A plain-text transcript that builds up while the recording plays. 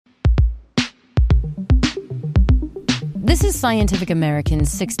This is Scientific American's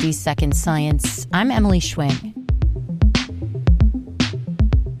 60-Second Science. I'm Emily Schwing.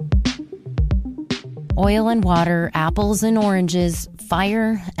 Oil and water, apples and oranges,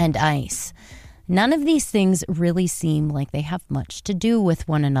 fire and ice. None of these things really seem like they have much to do with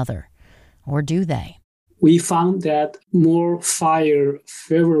one another. Or do they? We found that more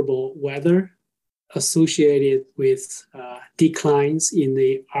fire-favorable weather associated with declines in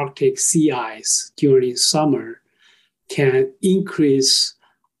the Arctic sea ice during summer can increase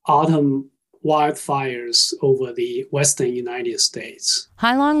autumn wildfires over the western United States.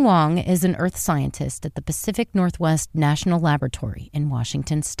 Hailong Wang is an earth scientist at the Pacific Northwest National Laboratory in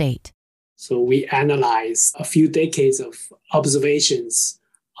Washington State. So we analyzed a few decades of observations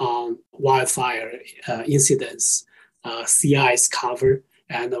on wildfire incidents, sea ice cover,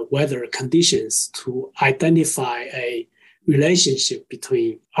 and weather conditions to identify a relationship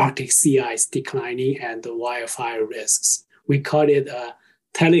between Arctic sea ice declining and the wildfire risks. We call it a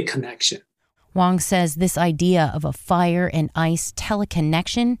teleconnection. Wang says this idea of a fire and ice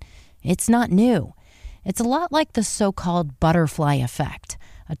teleconnection, it's not new. It's a lot like the so-called butterfly effect,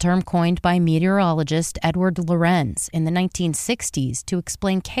 a term coined by meteorologist Edward Lorenz in the 1960s to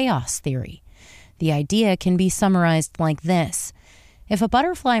explain chaos theory. The idea can be summarized like this. If a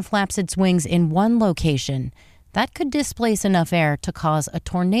butterfly flaps its wings in one location, that could displace enough air to cause a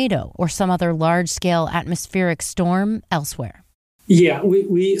tornado or some other large-scale atmospheric storm elsewhere. Yeah,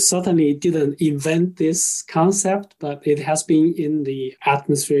 we certainly didn't invent this concept, but it has been in the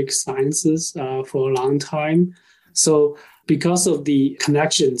atmospheric sciences for a long time. So because of the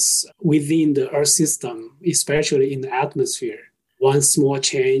connections within the Earth system, especially in the atmosphere, one small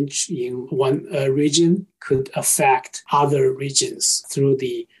change in one region could affect other regions through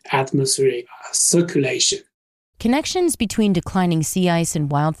the atmospheric circulation. Connections between declining sea ice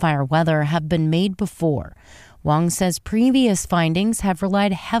and wildfire weather have been made before. Wang says previous findings have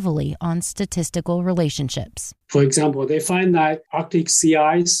relied heavily on statistical relationships. For example, they find that Arctic sea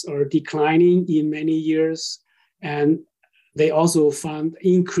ice are declining in many years, and they also found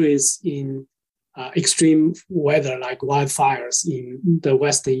increase in extreme weather like wildfires in the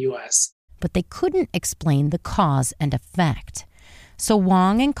Western U.S. But they couldn't explain the cause and effect. So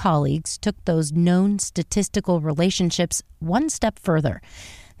Wang and colleagues took those known statistical relationships one step further.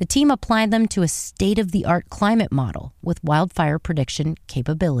 The team applied them to a state-of-the-art climate model with wildfire prediction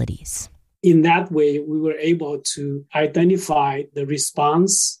capabilities. In that way, we were able to identify the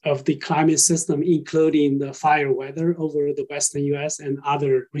response of the climate system, including the fire weather over the Western U.S. and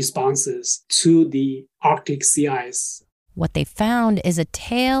other responses to the Arctic sea ice. What they found is a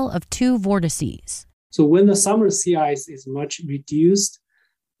tale of two vortices. So when the summer sea ice is much reduced,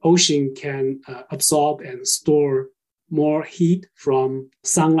 ocean can absorb and store more heat from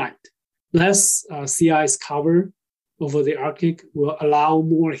sunlight. Less sea ice cover over the Arctic will allow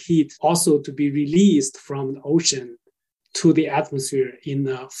more heat also to be released from the ocean to the atmosphere in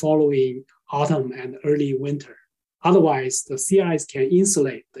the following autumn and early winter. Otherwise, the sea ice can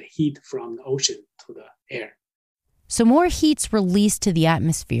insulate the heat from the ocean to the air. So more heat's released to the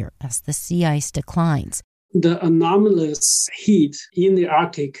atmosphere as the sea ice declines. The anomalous heat in the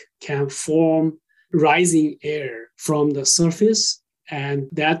Arctic can form rising air from the surface, and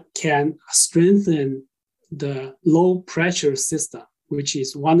that can strengthen the low pressure system, which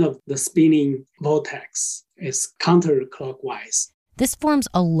is one of the spinning vortex. It's counterclockwise. This forms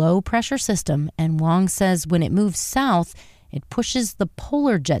a low pressure system, and Wang says when it moves south, it pushes the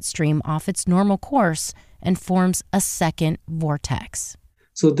polar jet stream off its normal course and forms a second vortex.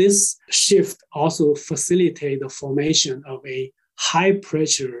 So this shift also facilitates the formation of a high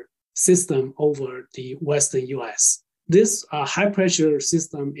pressure system over the Western U.S. This high-pressure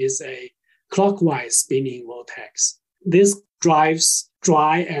system is a clockwise spinning vortex. This drives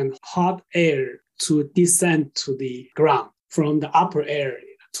dry and hot air to descend to the ground from the upper air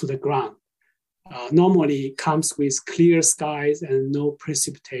to the ground. Normally comes with clear skies and no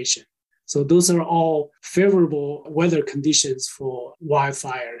precipitation. So those are all favorable weather conditions for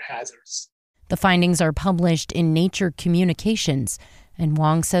wildfire hazards. The findings are published in Nature Communications, and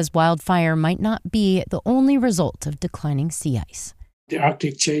Wang says wildfire might not be the only result of declining sea ice. The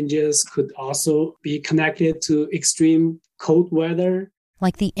Arctic changes could also be connected to extreme cold weather.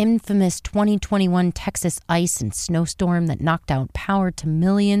 Like the infamous 2021 Texas ice and snowstorm that knocked out power to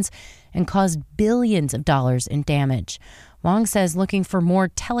millions and caused billions of dollars in damage. Wang says looking for more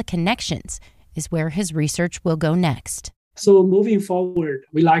teleconnections is where his research will go next. So moving forward,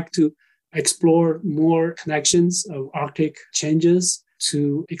 we like to explore more connections of Arctic changes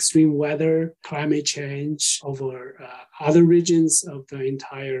to extreme weather, climate change over other regions of the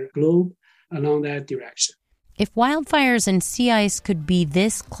entire globe along that direction. If wildfires and sea ice could be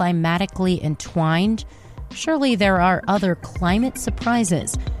this climatically entwined, surely there are other climate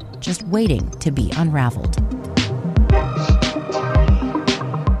surprises just waiting to be unraveled.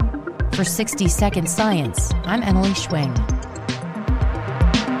 For 60 Second Science, I'm Emily Schwing.